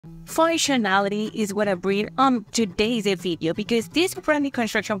functionality is what I bring on today's video, because this brand new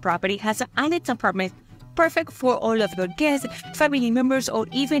construction property has an annex apartment perfect for all of your guests, family members, or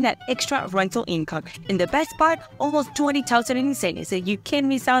even that extra rental income. And the best part, almost 20,000 in incentives, so you can't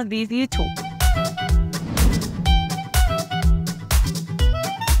miss out this video too.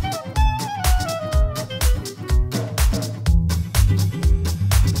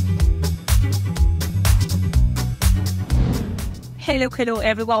 Hello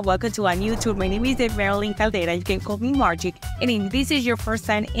everyone, welcome to a new tour. My name is Marilyn Caldera, you can call me Margie. And if this is your first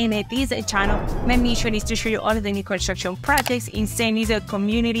time in this channel, my mission is to show you all of the new construction projects, incentives,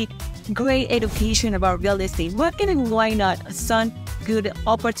 community, great education about real estate market, and why not some good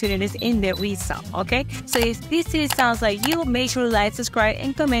opportunities in the resale, okay? So if this sounds like you, make sure to like, subscribe,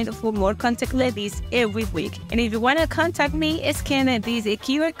 and comment for more content like this every week. And if you want to contact me, scan this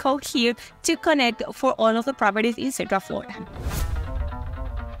QR code here to connect for all of the properties in Central Florida.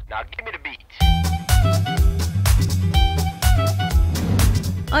 Now give me the beat.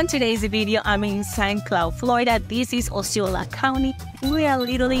 On today's video, I'm in stcloud, Florida. This is Osceola County. We are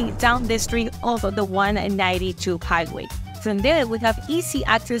literally down the street of the 192 highway. From there, we have easy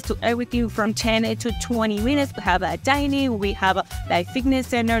access to everything from 10 to 20 minutes. We have a dining, we have like fitness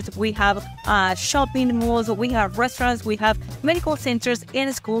centers, we have shopping malls, we have restaurants, we have medical centers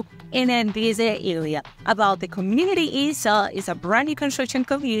and school in this area. About the community itself, is a brand new construction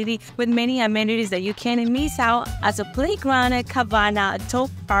community with many amenities that you can't miss out, as a playground, a cabana, dog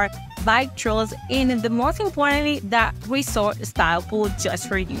park, bike trails, and the most importantly, that resort style pool just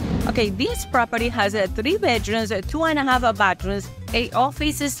for you. Okay, this property has 3 bedrooms, 2.5 bathrooms, a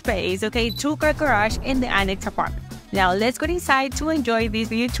office space, okay, 2-car garage, and the annex apartment. Now let's go inside to enjoy this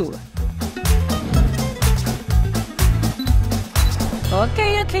video tour.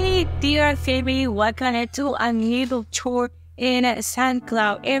 Okay, dear family, welcome to a little tour in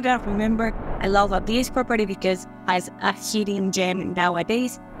stcloud area. Remember, I love this property because it has a hidden gem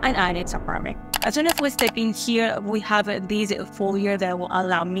nowadays, an annex apartment. As soon as we step in here, we have this FOYER that will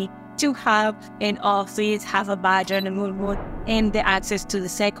allow me to have an office, have a bathroom, a moon, and the access to the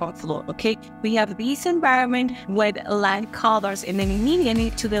second floor, okay? We have this environment with light colors, and then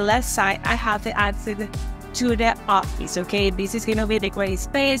immediately to the left side, I have the access to the office, okay? This is gonna be the great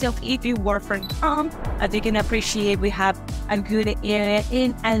space of if you work from home. As you can appreciate, we have a good area,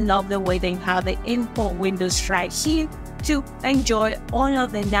 and I love the way they have the info windows right here to enjoy all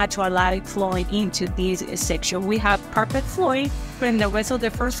of the natural light flowing into this section. We have carpet flooring, and the rest of the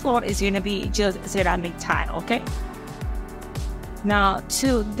first floor is gonna be just ceramic tile, okay? Now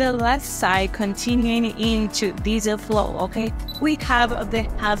to the left side, continuing into this floor, okay, we have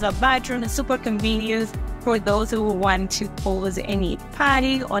a bathroom, super convenient for those who want to host any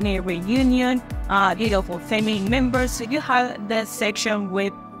party or a reunion, for family members. So you have the section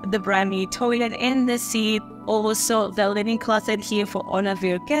with the brand new toilet and the seat, also the linen closet here for all of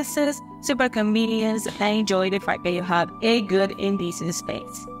your guests. Super convenience. I enjoy the fact that you have a good and decent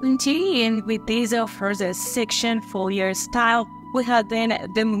space. Continuing with this first section FOYER style, we have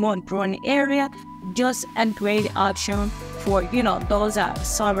then the modern area, just a great option for, those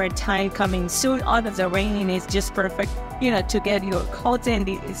summertime coming soon out of the rain, and it's just perfect, to get your coat in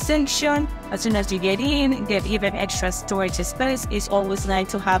the section. As soon as you get in, get even extra storage space. It's always nice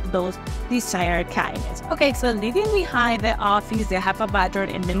to have those desired kindness. Okay, so leaving behind the office, they have a bathroom,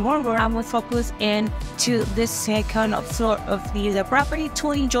 and then more, I will focus in to the second floor of the property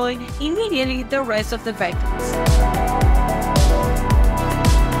to enjoy immediately the rest of the bedrooms.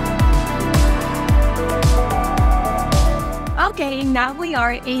 Okay, now we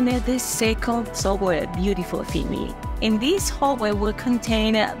are in the second hallway, beautiful family. In this hallway will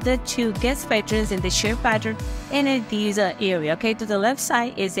contain the 2 guest bedrooms and the shared bathroom in this area. Okay, to the left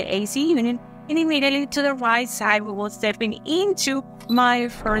side is the AC unit, and immediately to the right side, we will step into my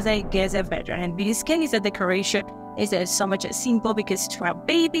first guest bedroom. In this case, the decoration is so much simple because 12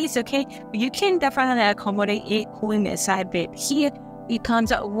 babies, okay? You can definitely accommodate a queen side bed here. It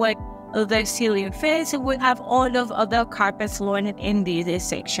comes with the ceiling fence, and we have all of the carpets flooring in this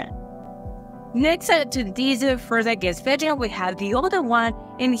section. Next to this first guest bedroom, we have the other one,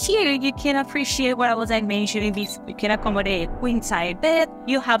 and here you can appreciate what I was mentioning. You can accommodate a queen side bed.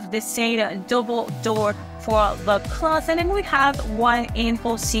 You have the same double door for the closet, and we have one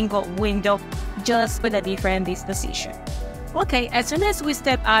ample single window, just with a different disposition. Okay, as soon as we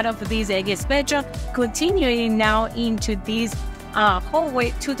step out of this guest bedroom, continuing now into this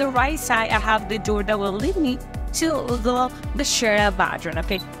hallway, to the right side, I have the door that will lead me to the shared bathroom.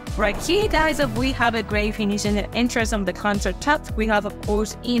 Okay, Right here, guys, we have a great finish in the entrance of the countertop. We have, of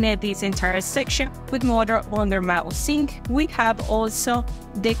course, in this entire section with modern undermount sink. We have also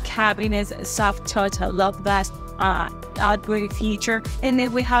the cabinet's soft touch. I love that upgrade feature. And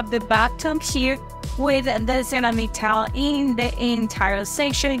then we have the bathtub here with the ceramic tile in the entire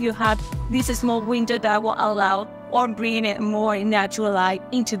section. You have this small window that will allow or bring more natural light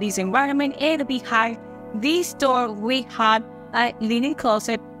into this environment. And behind this door, we have a linen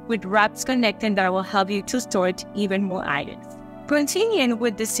closet with wraps connecting that will help you to store even more items. Continuing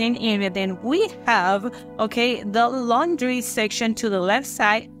with the same area, then we have, the laundry section to the left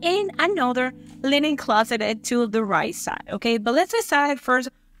side and another linen closet to the right side, But let's start first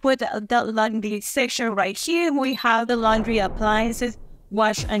with the laundry section right here. We have the laundry appliances,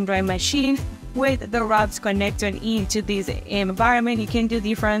 wash and dry machine with the wraps connected into this environment. You can do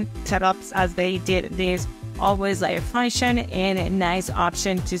different setups as they did this. Always like a function and a nice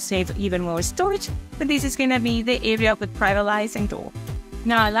option to save even more storage. But this is gonna be the area with private lighting door.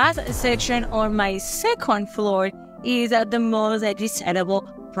 Now, last section on my second floor is the most desirable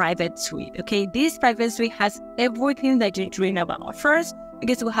private suite. This private suite has everything that you dream about. First,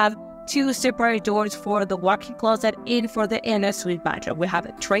 because we have 2 separate doors for the walk-in closet and for the Ambersweet bathroom. We have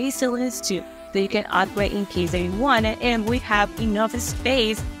a tray ceilings too, so you can upgrade in case you want it. And we have enough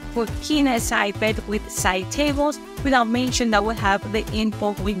space for king side bed with side tables, without mentioning that we have the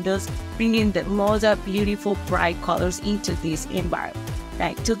info windows, bringing the most beautiful bright colors into this environment.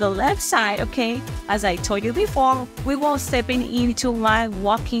 Right to the left side, as I told you before, we will stepping into my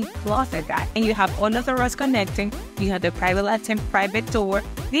walk-in closet, guys. And you have all of the rows connecting. You have the private lights and private door.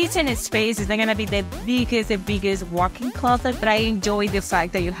 This in space is not gonna be the biggest walk-in closet, but I enjoy the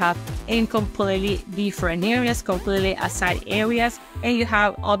fact that you have in completely different areas, completely aside areas, and you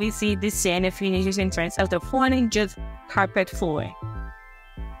have obviously the same finishes in terms of the flooring, just carpet flooring.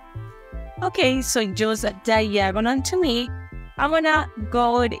 So just diagonal to me, I'm gonna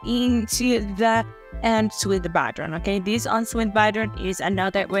go into the ensuite bathroom. This ensuite bathroom is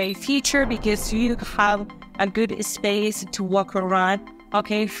another great feature because you have a good space to walk around.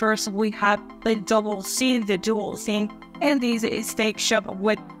 First we have the double sink, the dual sink, and this is steak shop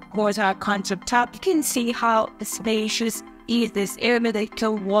with water countertop. You can see how spacious is this area. They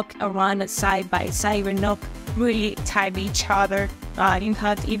can walk around side by side and not really tie each other. You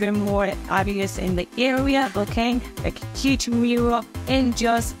have even more obvious in the area, like a huge mirror. And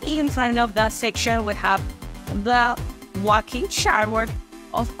just in front of that section, we have the walk-in shower,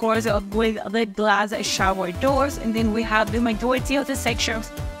 of course, with the glass shower doors. And then we have the majority of the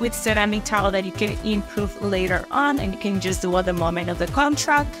sections with ceramic tile that you can improve later on, and you can just do at the moment of the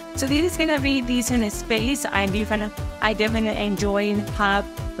contract. So this is gonna be decent space. I definitely enjoy have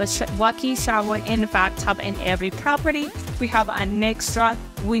the walk-in shower and bathtub in every property. We have an extra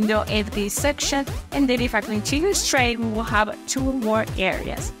window in this section, and then if I continue straight, we will have 2 more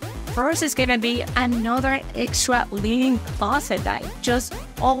areas. First is gonna be another extra linen closet. I just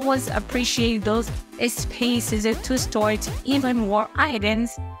always appreciate those spaces to store even more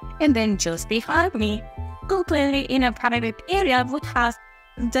items. And then just behind me, completely in a private area, we have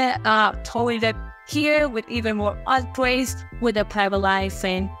the toilet here with even more upgrades with a private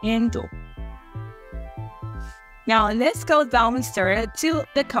lighting and door. Now let's go downstairs to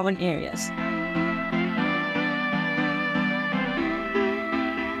the common areas.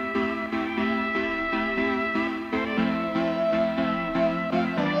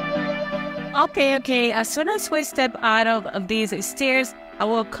 As soon as we step out of these stairs, I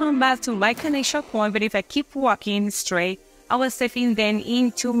will come back to my connection point, but if I keep walking straight, I will step in then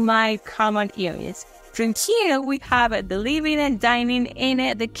into my common areas. From here, we have the living and dining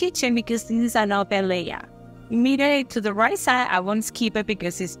and the kitchen because this is an open layout. Immediately to the right side, I won't skip it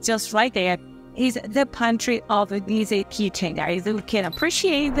because it's just right there, is the pantry of this kitchen. Guys, you can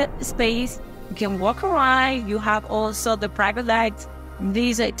appreciate the space, you can walk around, you have also the private lights.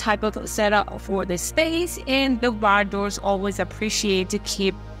 This type of setup for the space, and the bar doors always appreciate to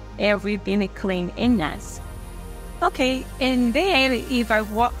keep everything clean and nice. And then if I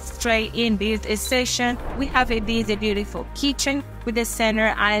walk straight in this section, we have this beautiful kitchen with the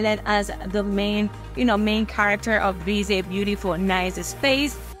center island as the main character of this beautiful, nice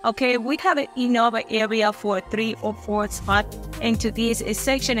space. We have enough area for 3 or 4 spots into this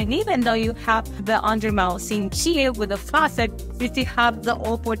section, and even though you have the undermount sink here with the faucet, you still have the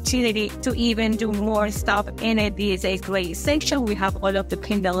opportunity to even do more stuff in this great section. We have all of the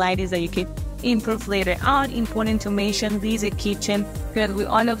pendant lights that you can improve later on. Important to mention this kitchen because with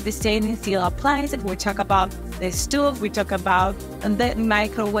all of the stainless steel appliances, we talk about the stove, we talk about the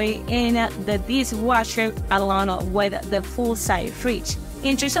microwave and the dishwasher along with the full-size fridge.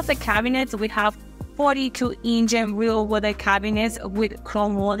 In terms of the cabinets, we have 42-inch real wood cabinets with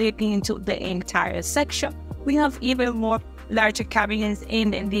chrome molded into the entire section. We have even more larger cabinets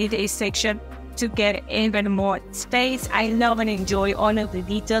in this section to get even more space. I love and enjoy all of the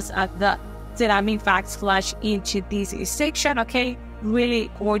details of the ceramic backsplash into this section, okay? Really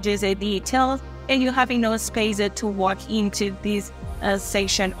gorgeous details, and you have enough space to walk into this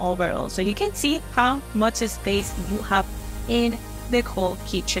section overall. So you can see how much space you have in the whole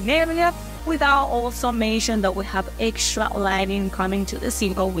kitchen area, without also mention that we have extra lighting coming to the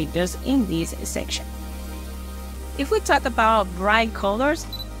single windows in this section. If we talk about bright colors,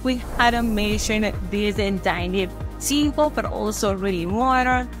 we had to mention this dining simple but also really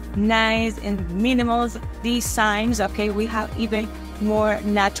modern, nice and minimal designs. Okay, we have even more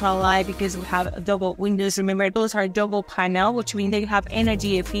natural light because we have double windows. Remember, those are double panel, which means they have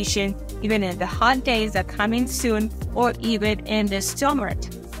energy efficient even in the hot days that coming soon, or even in the summer.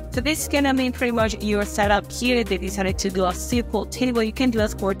 So this is gonna be pretty much your setup here. They decided to do a simple table. You can do a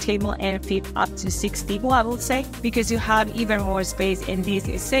square table and fit up to 6 people, I would say, because you have even more space in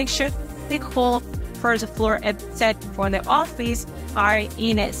this section. The whole first floor set for the office are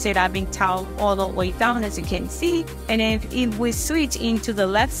in a ceramic tile all the way down, as you can see. And if we switch into the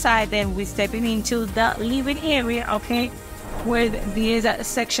left side, then we're stepping into the living area, okay, with this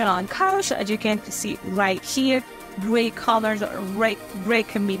section on couch, as you can see right here. Great colors, great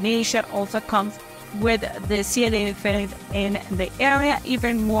combination. Also comes with the ceiling fan in the area.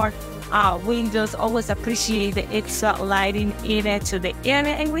 Even more windows. Always appreciate the extra lighting into the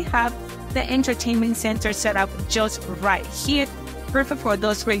area. And we have the entertainment center set up just right here. Perfect for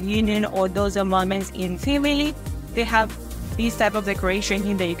those reunion or those moments in family. They have this type of decoration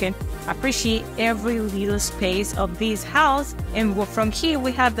here that you can appreciate every little space of this house. And from here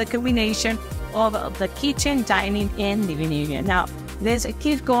we have the combination of the kitchen, dining, and living area. Now, let's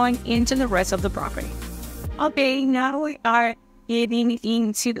keep going into the rest of the property. Okay, now we are getting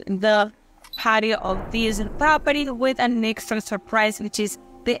into the patio of this property with an extra surprise, which is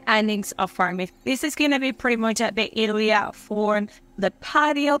the annex apartment. This is going to be pretty much the area for the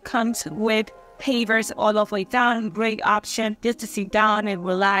patio. Comes with pavers all the way down. Great option just to sit down and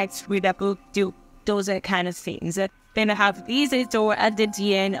relax, read a book, do those kind of things. Then I have this door at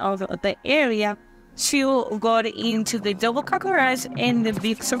the end of the area to go into the double car garage and the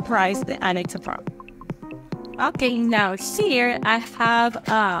big surprise, the annex apartment. Okay, now here I have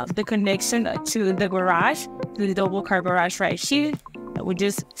the connection to the garage, to the double car garage right here. We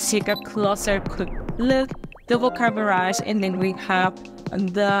just take a closer quick look. Double car garage, and then we have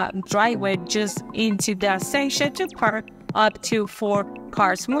the driveway just into that section to park up to 4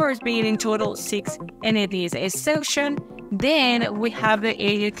 cars more, being in total 6, and it is a section. Then we have the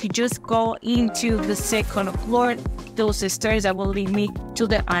area to just go into the second floor, those stairs that will lead me to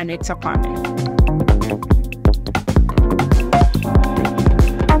the annex apartment.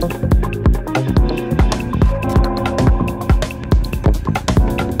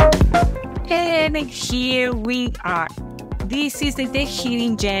 And here we are. This is the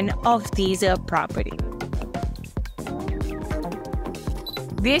hidden gem of this property.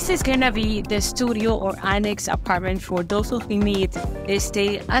 This is gonna be the studio or annex apartment for those who need to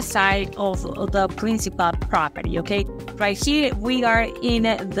stay aside of the principal property, okay? Right here, we are in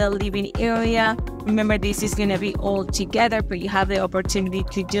the living area. Remember, this is gonna be all together, but you have the opportunity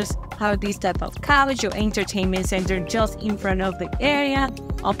to just have this type of couch, your entertainment center just in front of the area,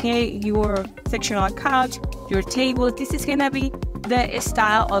 okay? Your sectional couch, your table. This is gonna be the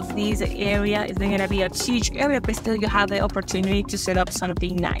style of this area. It's gonna be a huge area, but still you have the opportunity to set up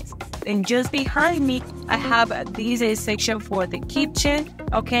something nice. And just behind me, I have this section for the kitchen.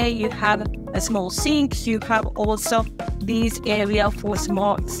 Okay, you have a small sink. You have also this area for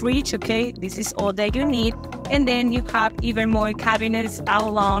small fridge. Okay, this is all that you need. And then you have even more cabinets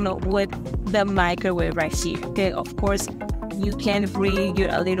along with the microwave right here. Okay, of course, you can bring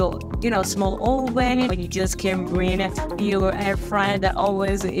your little, small oven, or you just can bring your air fryer. That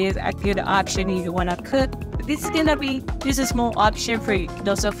always is a good option if you want to cook. This is gonna be just a small option for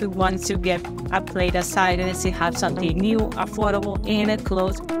those of you who want to get a plate aside and still have something new, affordable, and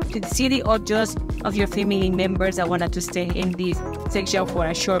close to the city, or just of your family members that wanted to stay in this section for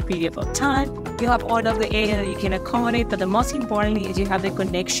a short period of time. You have all of the area that you can accommodate, but the most importantly is you have the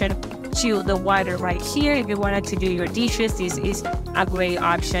connection to the water right here. If you wanted to do your dishes, this is a great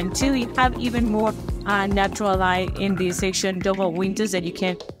option too. You have even more natural light in this section, double windows that you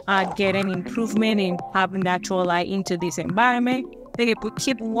can get an improvement and have natural light into this environment. Then if we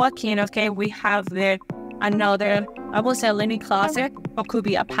keep walking, okay, we have there another, I will say, linen closet, or could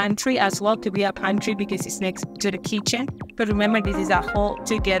be a pantry as well. Could be a pantry because it's next to the kitchen. But remember, this is a whole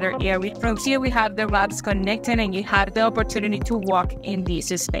together area. From here, we have the racks connected, and you have the opportunity to walk in this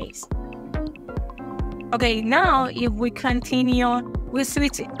space. Okay, now if we continue, we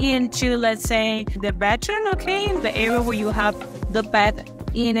switch into, let's say, the bedroom, okay? The area where you have the bed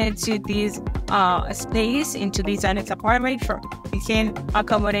into this space, into this annex apartment. You can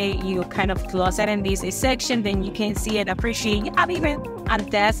accommodate your kind of closet in this section. Then you can see and appreciate. You have even a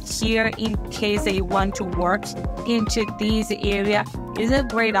desk here in case they want to work into this area. It's a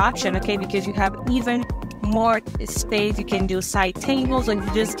great option, okay? Because you have even more space. You can do side tables, and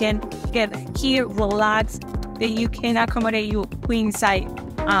you just can get here, relax. Then you can accommodate your queen side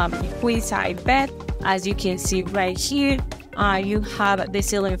bed. As you can see right here, you have the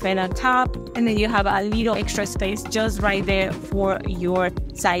ceiling fan on top, and then you have a little extra space just right there for your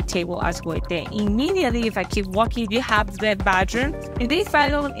side table as well. Then immediately, if I keep walking, you have the bathroom. And this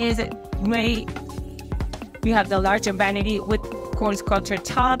bathroom is great. You have the larger vanity with quartz culture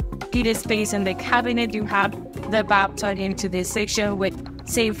top, heated space in the cabinet. You have the bathtub into this section with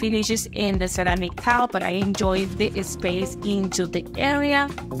same finishes in the ceramic tile, but I enjoy the space into the area.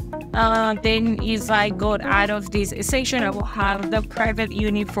 Then if I go out of this section, I will have the private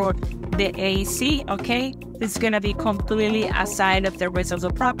unit for the AC, okay? It's gonna be completely aside of the rest of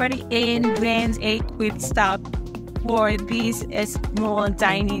the property, and then a quick stop for this small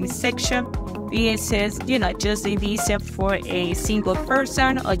dining section. This is, just a visa for a single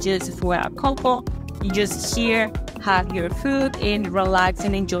person or just for a couple. You just here have your food and relax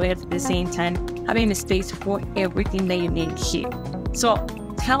and enjoy it at the same time, having a space for everything that you need here. So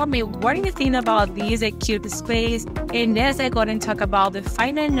tell me, what do you think about this cute space? And as I go and talk about the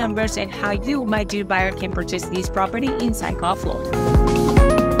final numbers and how you, my dear buyer, can purchase this property inside Offload.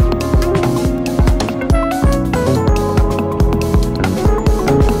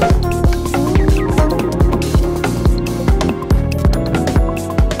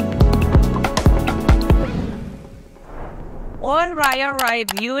 All right,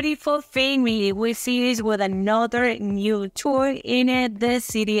 beautiful family. We see this with another new tour in the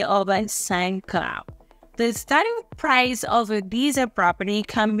city of St. Cloud. The starting price of this property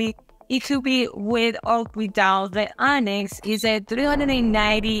could be with or without the annex is at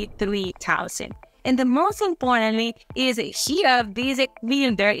 $393,000. And the most importantly is here, this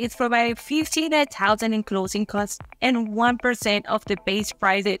builder is providing $15,000 in closing costs and 1% of the base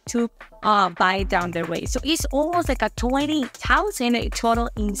price to buy down the rate. So it's almost like a $20,000 total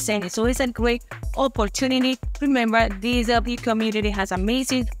incentive. So it's a great opportunity. Remember, this community has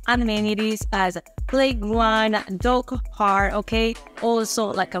amazing amenities as playground, dog park, okay?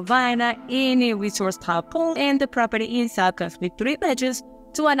 Also like a cabana, any resource pool, and the property inside comes with 3 bedrooms,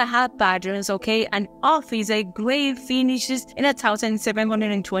 2.5 bedrooms, okay, an office, a great finishes, and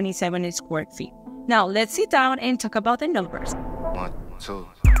 1,727 square feet. Now let's sit down and talk about the numbers. 1, 2.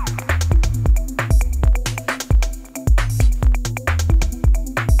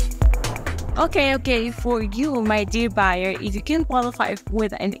 Okay, for you, my dear buyer, if you can qualify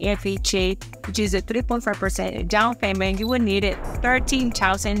with an FHA, which is a 3.5% down payment, you will need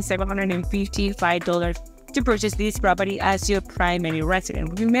 $13,755 to purchase this property as your primary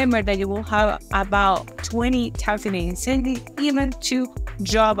resident. Remember that you will have about $20,000 incentive even to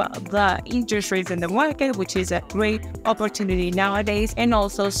drop the interest rates in the market, which is a great opportunity nowadays, and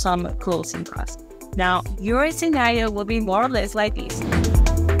also some closing costs. Now, your scenario will be more or less like this.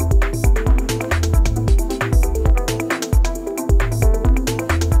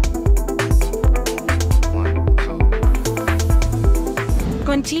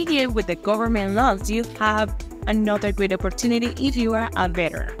 Continue with the government loans. You have another great opportunity if you are a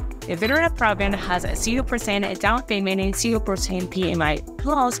veteran. The veteran program has a 0% down payment and 0% PMI.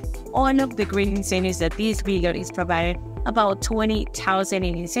 Plus, all of the great incentives that this video is providing, about $20,000 in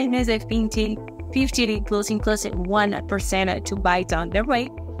incentives, 50 closing costs, 1% to buy down the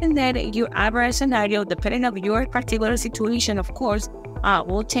rate. And then your average scenario, depending on your particular situation, of course,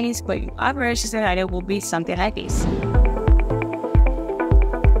 will change, but your average scenario will be something like this.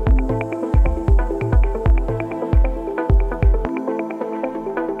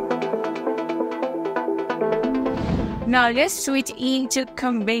 Now let's switch into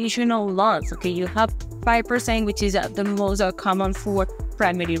conventional loans. Okay, you have 5%, which is the most common for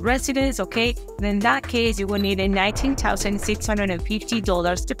primary residents. Okay, then in that case, you will need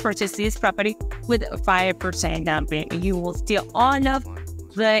 $19,650 to purchase this property with 5% down payment. You will still all of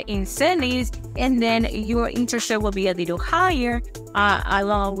the incentives, and then your interest rate will be a little higher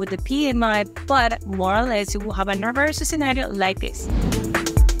along with the PMI, but more or less you will have an average scenario like this.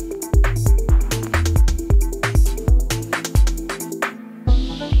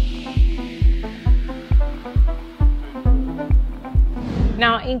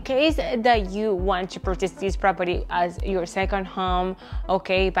 Now, in case that you want to purchase this property as your second home,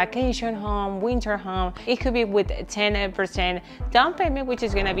 okay, vacation home, winter home, it could be with 10% down payment, which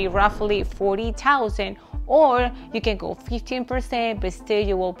is gonna be roughly $40,000, or you can go 15%, but still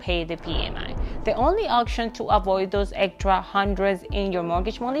you will pay the PMI. The only option to avoid those extra hundreds in your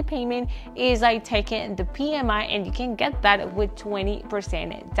mortgage monthly payment is like taking the PMI, and you can get that with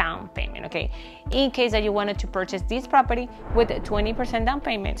 20% down payment, okay? In case that you wanted to purchase this property with 20% down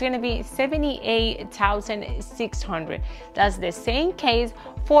payment, it's gonna be $78,600. That's the same case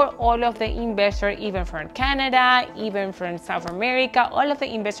for all of the investors, even from Canada, even from South America, all of the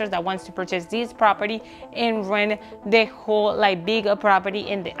investors that wants to purchase this property and rent the whole like big property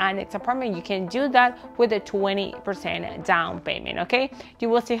in the annex apartment. You can do that with a 20% down payment, okay? You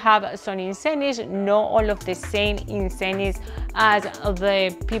will still have some incentives, not all of the same incentives as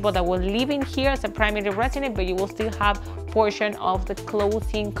the people that will live in here as a primary resident, but you will still have portion of the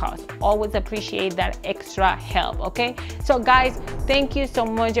closing costs. Always appreciate that extra help, okay? So guys, thank you so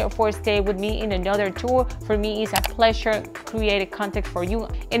much for staying with me in another tour. For me, it's a pleasure creating content for you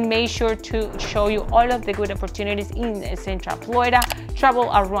and make sure to show you all of the good opportunities in Central Florida.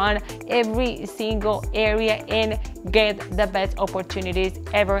 Travel around every single area and get the best opportunities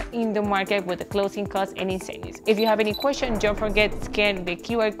ever in the market with the closing costs and incentives. If you have any questions, don't forget to scan the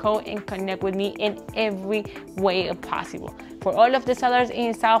QR code and connect with me in every way possible. For all of the sellers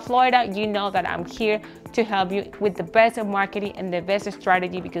in South Florida, you know that I'm here to help you with the best marketing and the best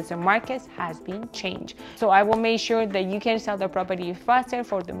strategy, because the market has been changed. So I will make sure that you can sell the property faster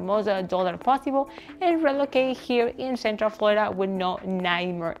for the most dollar possible and relocate here in Central Florida with no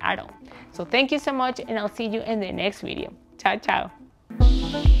nightmare at all. So thank you so much, and I'll see you in the next video. Ciao, ciao.